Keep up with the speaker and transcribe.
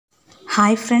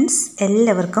Hi friends,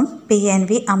 എല്ലാവർക്കും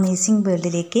PNV amazing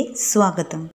വേൾഡിലേക്ക്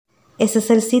സ്വാഗതം.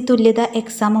 SSLC തുല്യത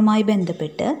എക്സാമുമായി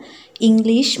ബന്ധപ്പെട്ട്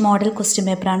ഇംഗ്ലീഷ് മോഡൽ ക്വസ്റ്റ്യൻ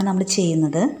പേപ്പറാണ് നമ്മൾ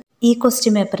ചെയ്യുന്നത്. ഈ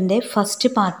ക്വസ്റ്റ്യൻ പേപ്പറിൻ്റെ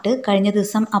ഫസ്റ്റ് പാർട്ട് കഴിഞ്ഞ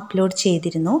ദിവസം അപ്ലോഡ്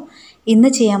ചെയ്തിരുന്നു.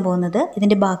 ഇന്ന് ചെയ്യാൻ പോകുന്നത്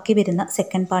ഇതിൻ്റെ ബാക്കി വരുന്ന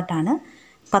സെക്കൻഡ് പാർട്ടാണ്.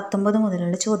 19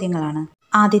 മുതലുള്ള ചോദ്യങ്ങളാണ്.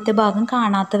 ആദ്യത്തെ ഭാഗം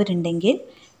കാണാത്തവരുണ്ടെങ്കിൽ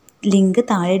ലിങ്ക്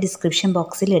താഴെ ഡിസ്ക്രിപ്ഷൻ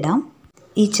ബോക്സിൽ ഇടാം.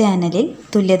 ഈ ചാനലിൽ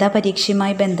തുല്യതാ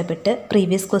പരീക്ഷയുമായി ബന്ധപ്പെട്ട്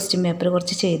പ്രീവിയസ് ക്വസ്റ്റ്യൻ പേപ്പർ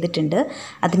കുറച്ച് ചെയ്തിട്ടുണ്ട്.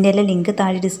 അതിൻ്റെ എല്ലാം ലിങ്ക്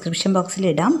താഴെ ഡിസ്ക്രിപ്ഷൻ ബോക്സിൽ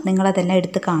ഇടാം. നിങ്ങളതെല്ലാം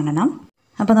എടുത്ത് കാണണം.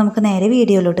 അപ്പോൾ നമുക്ക് നേരെ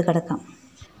വീഡിയോയിലോട്ട് കിടക്കാം.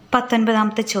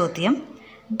 19ാമത്തെ ചോദ്യം.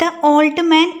 The old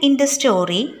man in the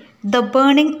story the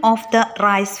burning of the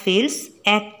rice fields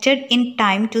acted in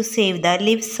time to save the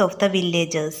lives of the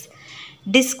villagers.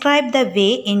 Describe the way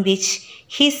in which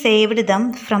he saved them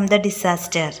from the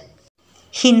disaster.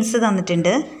 Hints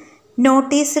തന്നിട്ടുണ്ട്.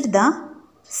 Noticed the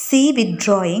sea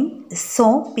withdrawing,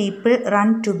 saw people run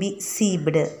to be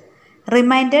sieved.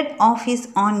 Reminded of his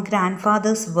own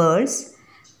grandfather's words,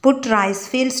 put rice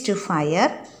fields to fire.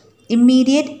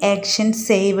 Immediate action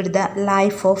saved the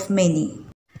life of many.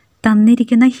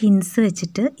 തന്നിരിക്കുന്ന hints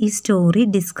വെച്ചിട്ട് ഈ story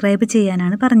describe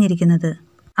ചെയ്യാനാണ് പറഞ്ഞിരിക്കുന്നത്.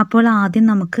 അപ്പോൾ ആദ്യം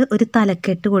നമുക്ക് ഒരു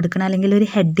തലക്കെട്ട് കൊടുക്കണം, അല്ലെങ്കിൽ ഒരു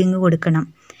ഹെഡിങ് കൊടുക്കണം.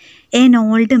 An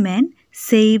old man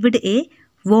saved a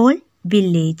whole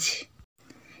village.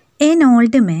 An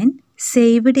old man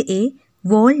saved a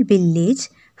whole village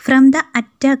from the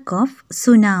attack of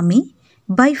tsunami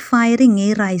by firing a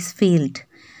rice field.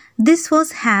 This was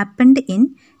happened in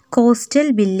coastal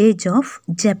village of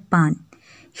Japan.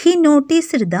 He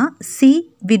noticed the sea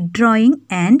withdrawing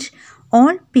and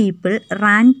all people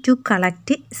ran to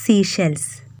collect seashells.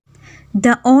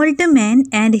 The old man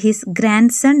and his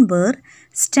grandson were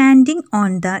standing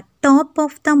on the top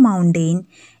of the mountain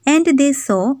and they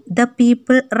saw the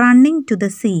people running to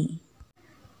the sea.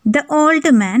 The old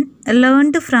man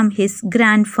learned from his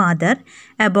grandfather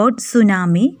about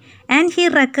tsunami and he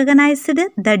recognized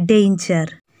the danger.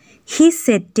 He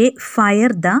set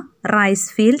fire the rice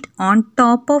field on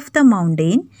top of the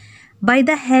mountain by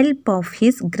the help of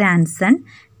his grandson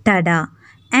Tada,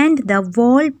 and the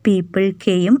whole people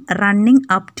came running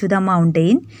up to the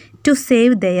mountain to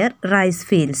save their rice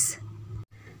fields.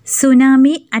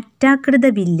 Tsunami attacked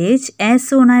the village as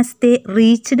soon as they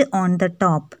reached on the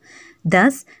top.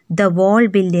 Thus, the whole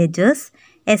villagers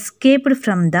escaped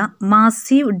from the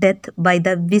massive death by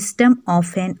the wisdom of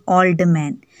an old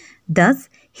man. Thus,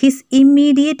 his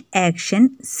immediate action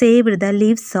saved the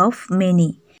lives of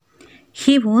many.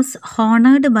 He was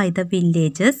honored by the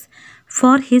villagers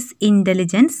for his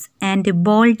intelligence and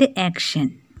bold action.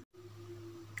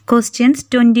 Questions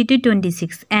 20 to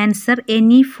 26. Answer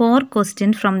any 4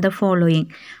 questions from the following.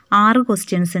 6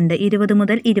 questions ഉണ്ട്. 20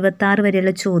 മുതൽ 26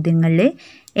 വരെയുള്ള ചോദ്യങ്ങളിൽ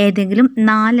ഏതെങ്കിലും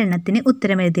 4 എണ്ണത്തിന്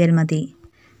ഉത്തരം എഴുതിയാൽ മതി.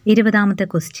 20ാമത്തെ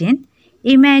question.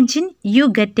 Imagine you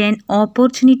get an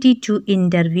opportunity to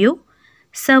interview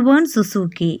സവേൺ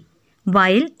Suzuki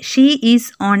while she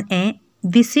is on A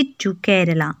visit to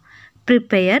Kerala.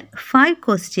 Prepare 5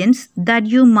 questions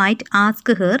that you might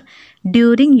ask her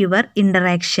during your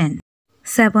interaction.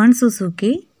 സവേൺ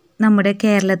Suzuki നമ്മുടെ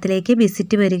കേരളത്തിലേക്ക്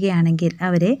വിസിറ്റ് വരികയാണെങ്കിൽ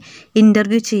അവരെ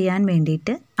ഇൻ്റർവ്യൂ ചെയ്യാൻ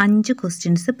വേണ്ടിയിട്ട് 5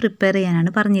 ക്വസ്റ്റ്യൻസ് പ്രിപ്പയർ ചെയ്യാനാണ്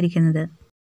പറഞ്ഞിരിക്കുന്നത്.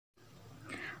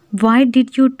 Why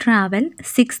did you travel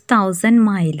 6000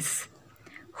 miles?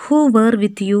 Who were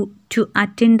with you to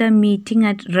attend the meeting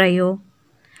at Rio?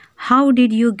 How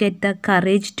did you get the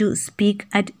courage to speak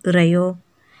at Rio?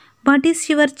 What is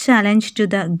your challenge to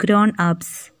the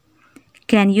grown-ups?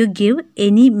 Can you give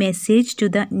any message to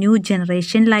the new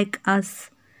generation like us?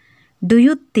 Do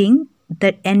you think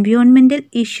that environmental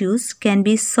issues can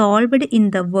be solved in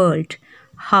the world?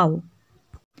 How?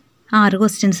 6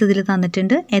 questions ഇതിൽ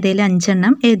തന്നിട്ടുണ്ട്. ഏതെങ്കിലും 5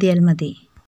 എണ്ണം എഴുതിയാൽ മതി.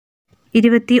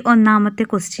 21ാമത്തെ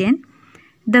question.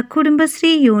 The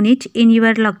Kudumbashree unit in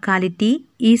your locality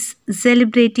is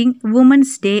celebrating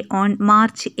Women's Day on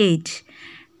March 8.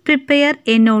 Prepare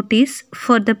a notice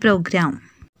for the program.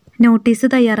 Notice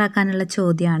തയ്യാറാക്കാനുള്ള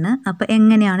ചോദ്യമാണ്. അപ്പോൾ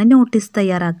എങ്ങനെയാണ് notice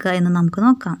തയ്യാറാക്കുക എന്ന് നമുക്ക്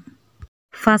നോക്കാം.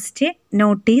 ഫസ്റ്റ്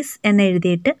നോട്ടീസ് എന്ന്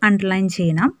എഴുതിയിട്ട് അണ്ടർലൈൻ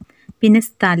ചെയ്യണം. പിന്നെ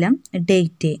സ്ഥലം,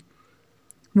 date.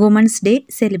 Women's day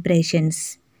celebrations.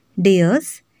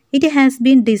 Dears, it has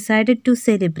been decided to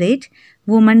celebrate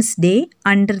women's day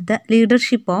under the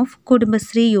leadership of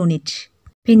Kudumbashree unit.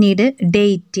 പിന്നീട്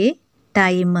ഡേറ്റ്,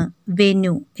 ടൈം,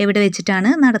 വെന്യൂ, എവിടെ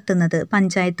വെച്ചിട്ടാണ് നടത്തുന്നത്,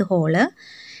 പഞ്ചായത്ത് ഹാള്.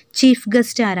 ചീഫ്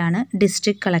ഗസ്റ്റ് ആരാണ്,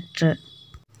 district collector.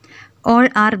 All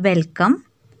are welcome,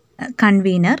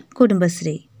 convener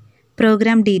Kudumbashree.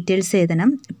 Programme details എഴുതണം.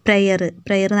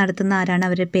 Prayer നടത്തുന്ന ആരാണ്,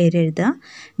 അവരുടെ പേര് എഴുതുക.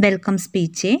 Welcome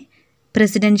speech,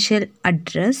 presidential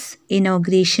address,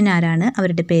 inauguration ആരാണ്,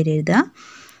 അവരുടെ പേര് എഴുതുക.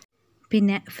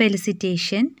 പിന്നെ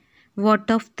ഫെലിസിറ്റേഷൻ,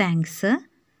 വോട്ട് ഓഫ് താങ്ക്സ്,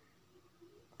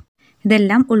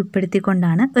 ഇതെല്ലാം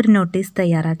ഉൾപ്പെടുത്തിക്കൊണ്ടാണ് ഒരു notice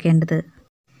തയ്യാറാക്കേണ്ടത്.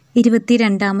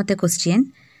 22ാമത്തെ question.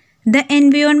 The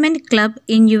environment club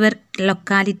in your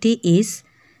locality is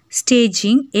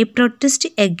staging a protest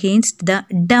against the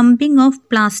dumping of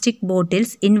plastic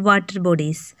bottles in water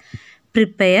bodies.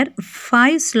 Prepare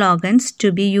 5 slogans to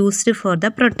be used for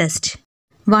the protest.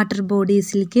 Water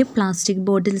ബോഡീസിലേക്ക് plastic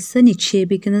bottles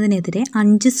നിക്ഷേപിക്കുന്നതിനെതിരെ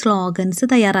 5 slogans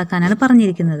തയ്യാറാക്കാനാണ്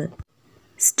പറഞ്ഞിരിക്കുന്നത്.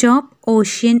 Stop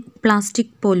ocean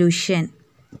plastic pollution.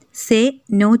 Say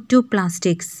no to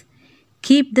plastics.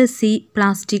 Keep the sea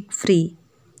plastic free.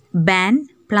 Ban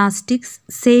plastics,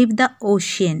 save the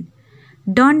ocean.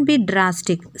 Don't be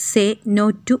drastic, say no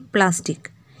to plastic.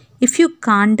 If you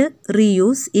can't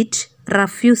reuse it,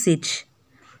 refuse it.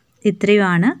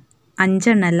 ഇത്രയുമാണ് 5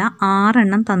 എണ്ണമല്ല 6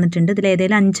 എണ്ണം തന്നിട്ടുണ്ട്.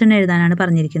 ഇതിലേതെങ്കിലും 5 എണ്ണം എഴുതാനാണ്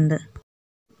പറഞ്ഞിരിക്കുന്നത്.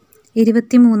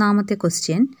 23ാമത്തെ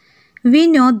question. We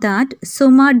know that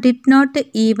Suma did not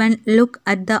even look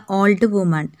at the old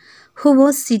woman who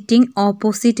was sitting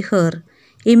opposite her.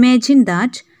 Imagine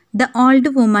that the old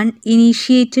woman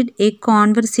initiated a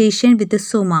conversation with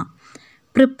Suma.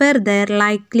 Prepare their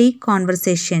likely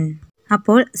conversation.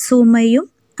 അപ്പോൾ സുമയും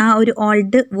ആ ഒരു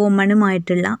old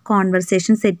വുമണുമായിട്ടുള്ള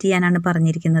conversation set ചെയ്യാനാണ്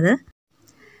പറഞ്ഞിരിക്കുന്നത്.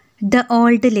 The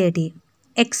old lady.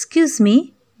 Excuse me,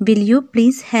 will you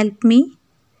please help me?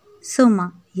 Suma.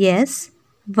 Yes.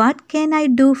 What can I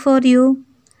do for you?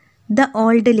 The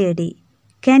old lady.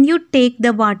 Can you take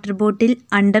the water bottle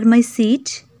under my seat?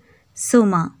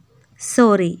 Suma.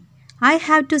 Sorry, I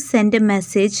have to send a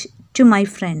message to my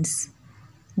friends.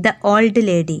 The old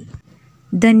lady.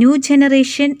 The new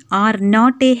generation are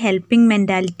not a helping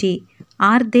mentality,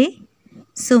 are they?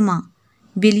 Suma.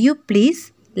 Will you please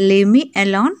leave me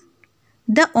alone?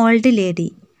 The old lady.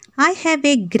 I have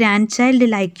a grandchild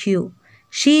like you.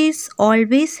 She is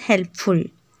always helpful.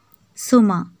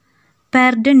 Suma.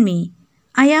 Pardon me.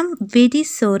 I am very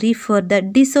sorry for the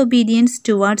disobedience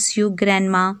towards you,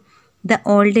 Grandma. The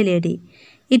old lady.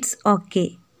 It's okay.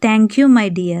 Thank you, my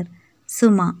dear.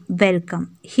 Suma. Welcome.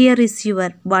 Here is your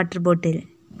water bottle.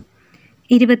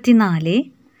 24.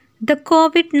 The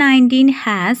COVID-19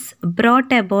 has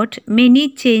brought about many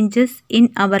changes in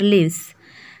our lives.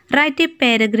 Write a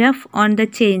paragraph on the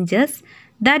changes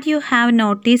that you have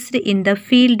noticed in the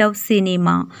field of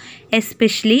cinema,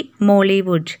 especially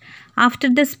Mollywood, after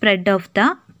the spread of the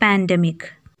pandemic.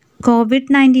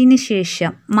 COVID-19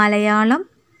 ശേഷം Malayalam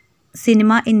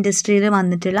cinema ഇൻഡസ്ട്രിയിൽ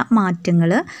വന്നിട്ടുള്ള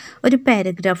മാറ്റങ്ങൾ ഒരു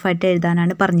പാരഗ്രാഫായിട്ട്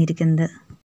എഴുതാനാണ് പറഞ്ഞിരിക്കുന്നത്.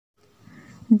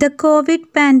 The COVID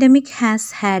pandemic has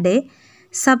had a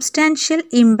substantial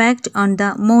impact on the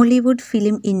Mollywood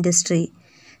film industry.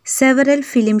 Several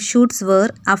film shoots were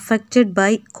affected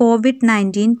by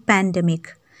COVID-19 pandemic.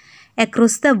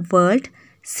 Across the world,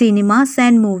 cinemas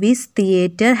and movies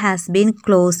theatre has been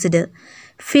closed.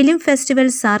 Film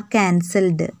festivals are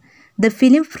cancelled. The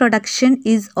film production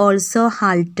is also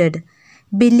halted.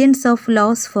 Billions of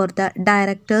loss for the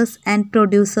directors and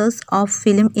producers of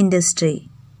film industry.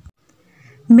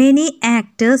 Many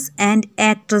actors and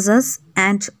actresses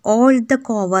and all the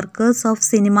co-workers of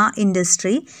cinema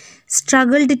industry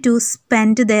struggled to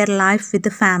spend their life with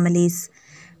families.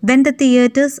 When the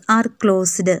theatres are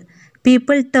closed,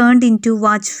 people turned into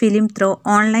watch film through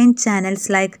online channels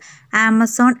like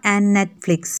Amazon and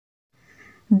Netflix.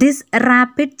 These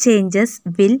rapid changes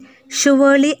will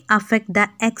surely affect the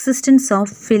existence of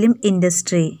film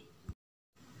industry.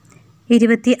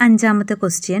 25ാമത്തെ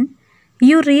question.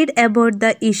 You read about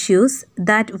the issues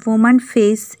that women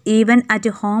face even at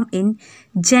home in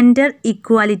gender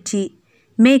equality.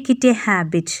 Make it a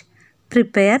habit.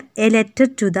 Prepare a letter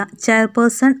to the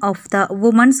chairperson of the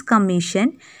Women's Commission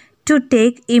to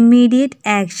take immediate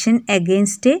action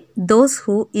against those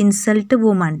who insult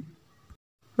women.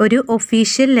 ഒരു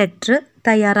official letter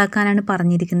തയ്യാറാക്കാനാണ്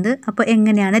പറഞ്ഞിരിക്കുന്നത്. അപ്പോൾ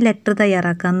എങ്ങനെയാണ് letter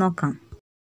തയ്യാറാക്കാൻ നോക്കാം.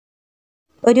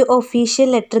 ഒരു official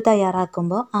letter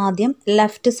തയ്യാറാക്കുമ്പോൾ ആദ്യം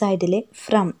left സൈഡിൽ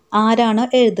ഫ്രം ആരാണോ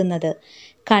എഴുതുന്നത്,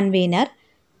 convener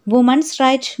women's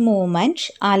right movement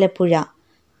Alappuzha.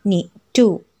 ഇനി ടു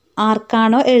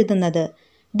ആർക്കാണോ എഴുതുന്നത്,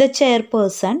 the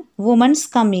chairperson women's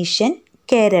commission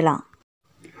Kerala.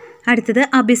 അടുത്തത്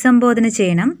അഭിസംബോധന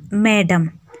ചെയ്യണം, madam.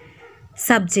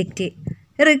 Subject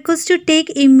request to take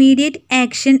immediate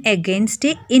action against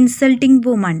insulting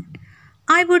women.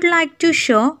 I would like to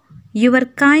show your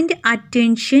kind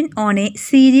attention on a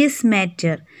serious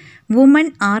matter women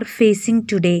are facing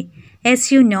today. As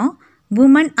you know,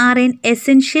 women are an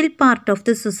essential part of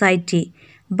the society,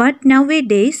 but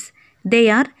nowadays they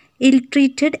are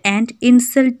ill-treated and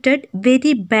insulted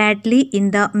very badly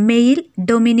in the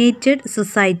male-dominated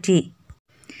society.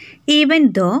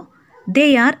 Even though they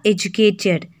are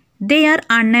educated, they are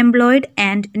unemployed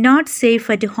and not safe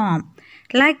at home.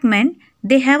 Like men,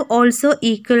 They have also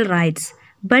equal rights,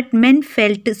 but men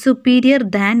felt superior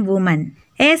than women.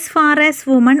 As far as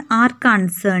women are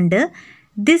concerned,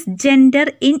 this gender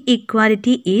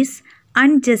inequality is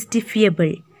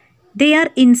unjustifiable. They are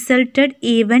insulted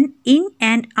even in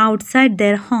and outside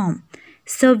their home.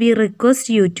 So we request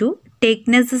you to take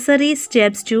necessary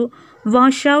steps to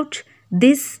wash out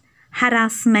this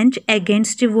harassment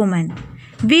against women.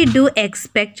 We do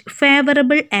expect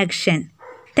favorable action.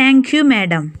 Thank you,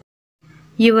 madam.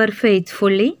 Your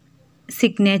faithfully,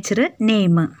 signature,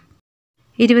 name.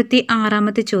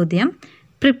 26ാമത്തെ ചോദ്യം.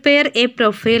 Prepare a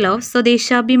profile of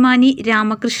Swadeshabhimani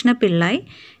Ramakrishna Pillai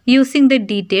using the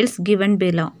details given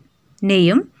below.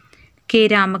 Name: K.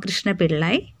 Ramakrishna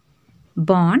Pillai.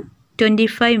 Born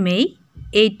 25 May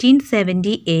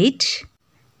 1878.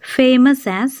 Famous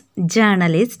as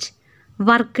journalist.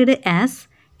 Worked as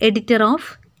editor of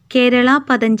Kerala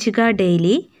Padanchika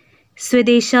Daily,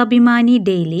 Swadeshabhimani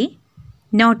Daily.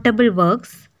 Notable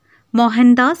works: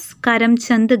 Mohandas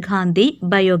Karamchand Gandhi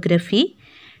biography,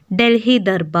 Delhi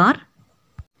Darbar.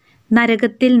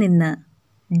 നരകത്തിൽ നിന്ന്.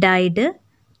 Died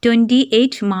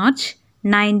 28 March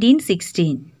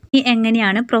 1916. ഇനി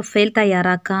എങ്ങനെയാണ് profile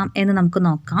തയ്യാറാക്കാം എന്ന് നമുക്ക്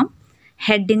നോക്കാം.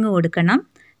 Heading കൊടുക്കണം.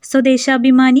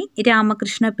 Swadeshabhimani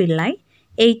Ramakrishna Pillai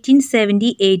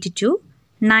 1878 to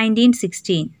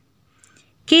 1916.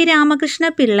 K. Ramakrishna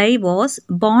Pillai was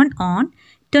born on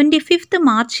 25th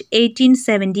March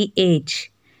 1878.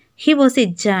 He was a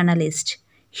journalist.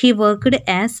 He worked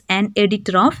as an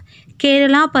editor of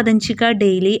Kerala Padanchika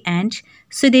Daily and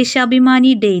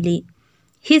Swadeshabhimani Daily.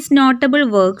 His notable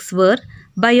works were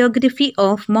Biography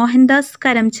of Mohandas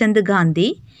Karamchand Gandhi,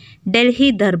 Delhi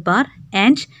Darbar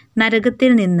and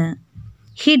Naragathil Ninnu.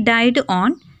 He died on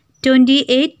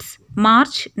 28th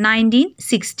March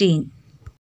 1916.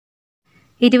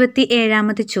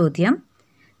 27ാമത്തെ ചോദ്യം.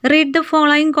 Read the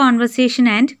following conversation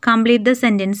and complete the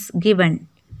sentence given.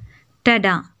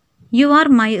 Tada, you are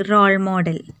my role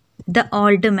model. The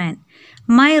old man.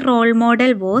 My role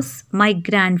model was my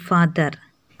grandfather.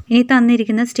 ഇനി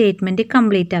തന്നിരിക്കുന്ന statement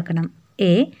complete ആക്കണം.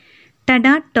 A.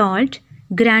 Tada told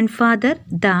grandfather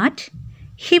that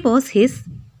he was his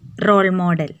role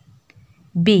model.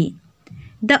 B.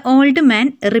 The old man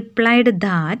replied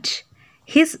that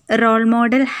his role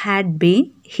model had been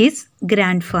his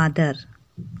grandfather.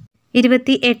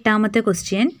 28ാമത്തെ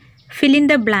question. Fill in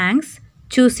the blanks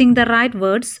choosing the right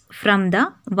words from the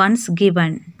ones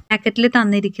given. ബ്രാക്കറ്റിൽ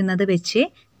തന്നിരിക്കുന്നത് വെച്ച്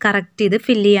correct ചെയ്ത്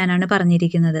fill ചെയ്യാനാണ്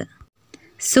പറഞ്ഞിരിക്കുന്നത്.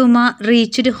 Suma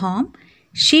reached home.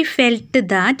 She felt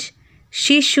that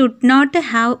she should not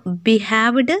have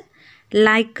behaved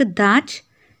like that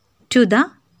to the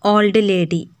old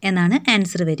lady എന്നാണ്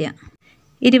answer വരിക.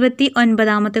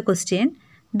 29ാമത്തെ question.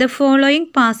 The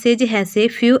following passage has A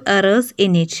few errors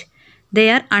in it. They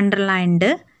are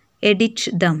underlined.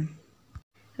 Edit dum.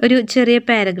 ഒരു ചെറിയ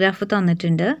paragraph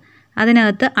തന്നിട്ടുണ്ട്.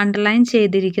 അതിനകത്ത് underline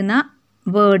ചെയ്തിരിക്കുന്ന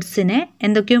വേർഡ്സിന്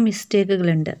എന്തൊക്കെയോ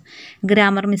മിസ്റ്റേക്കുകളുണ്ട്.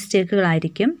 Grammar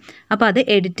മിസ്റ്റേക്കുകളായിരിക്കും. അപ്പോൾ അത്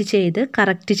എഡിറ്റ് ചെയ്ത്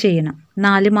കറക്റ്റ് ചെയ്യണം.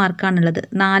 4 മാർക്കാണുള്ളത്.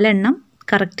 4 എണ്ണം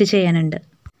കറക്റ്റ് ചെയ്യാനുണ്ട്.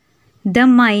 ദ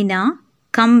മൈന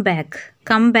കം ബാക്ക്.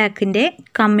 കം ബാക്കിൻ്റെ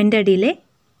കമ്മിൻ്റെ അടിയിൽ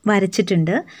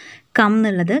വരച്ചിട്ടുണ്ട്. കം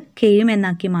എന്നുള്ളത് കെയും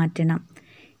എന്നാക്കി മാറ്റണം.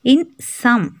 ഇൻ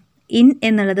സം, ഇൻ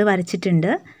എന്നുള്ളത്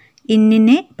വരച്ചിട്ടുണ്ട്.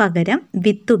 ഇന്നിനെ പകരം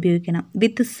വിത്ത് ഉപയോഗിക്കണം.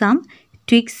 With some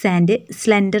twigs and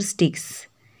slender sticks.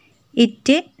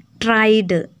 It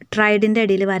tried, ട്രൈഡിൻ്റെ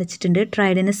അടിയിൽ വരച്ചിട്ടുണ്ട്.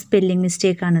 ട്രൈഡിന് സ്പെല്ലിംഗ്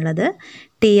മിസ്റ്റേക്കാണുള്ളത്.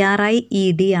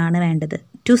 TRIED ആണ് വേണ്ടത്.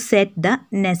 To set the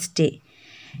nest.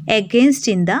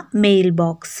 Against in the mail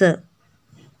box.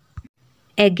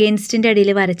 എഗെയിൻസ്റ്റിൻ്റെ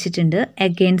അടിയിൽ വരച്ചിട്ടുണ്ട്.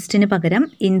 എഗെയിൻസ്റ്റിന് പകരം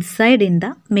inside in the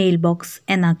mail box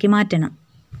എന്നാക്കി മാറ്റണം.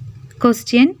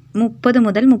 ക്വസ്റ്റ്യൻ 30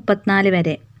 മുതൽ 34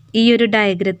 വരെ ഈ ഒരു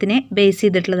ഡയഗ്രത്തിനെ base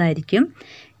ചെയ്തിട്ടുള്ളതായിരിക്കും.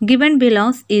 Given below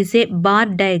is a bar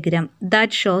diagram that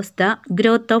shows the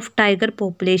growth of tiger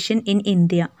population in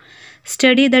India.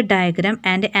 Study the diagram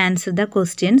and answer the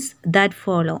questions that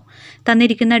follow.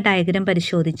 തന്നിരിക്കുന്ന diagram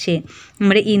പരിശോധിച്ച്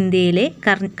നമ്മുടെ ഇന്ത്യയിലെ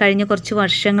കഴിഞ്ഞ കുറച്ച്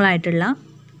വർഷങ്ങളായിട്ടുള്ള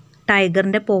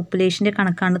ടൈഗറിൻ്റെ പോപ്പുലേഷൻ്റെ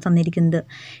കണക്കാണ് തന്നിരിക്കുന്നത്.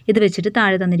 ഇത് വെച്ചിട്ട്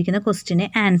താഴെ തന്നിരിക്കുന്ന ക്വസ്റ്റ്യനെ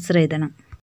ആൻസർ എഴുതണം.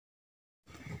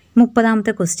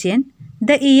 30ാമത്തെ question.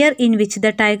 The year in which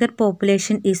the tiger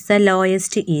population is the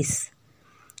lowest is.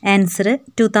 Answer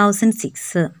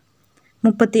 2006.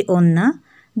 31.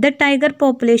 The tiger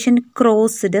population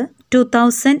crossed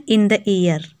 2000 in the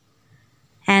year.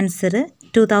 Answer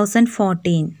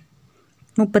 2014.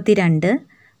 32.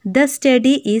 The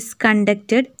study is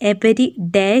conducted every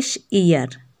dash year.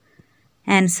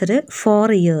 Answer 4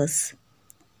 years.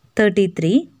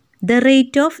 33. The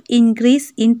rate of increase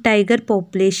in tiger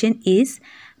population is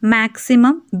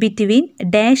maximum between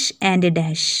dash and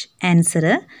dash. Answer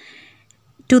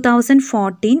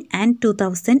 2014 and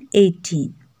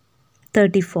 2018.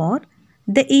 34.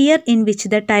 The year in which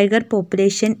the tiger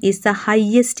population is the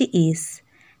highest is.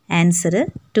 Answer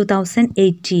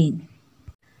 2018.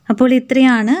 അപ്പോൾ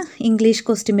ഇത്രയാണ് English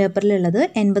question പേപ്പറിലുള്ളത്.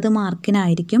 80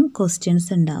 മാർക്കിനായിരിക്കും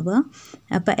questions ഉണ്ടാവുക.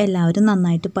 അപ്പോൾ എല്ലാവരും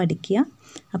നന്നായിട്ട് പഠിക്കുക.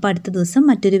 അപ്പോൾ അടുത്ത ദിവസം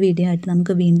മറ്റൊരു വീഡിയോ ആയിട്ട്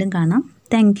നമുക്ക് വീണ്ടും കാണാം.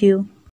 താങ്ക്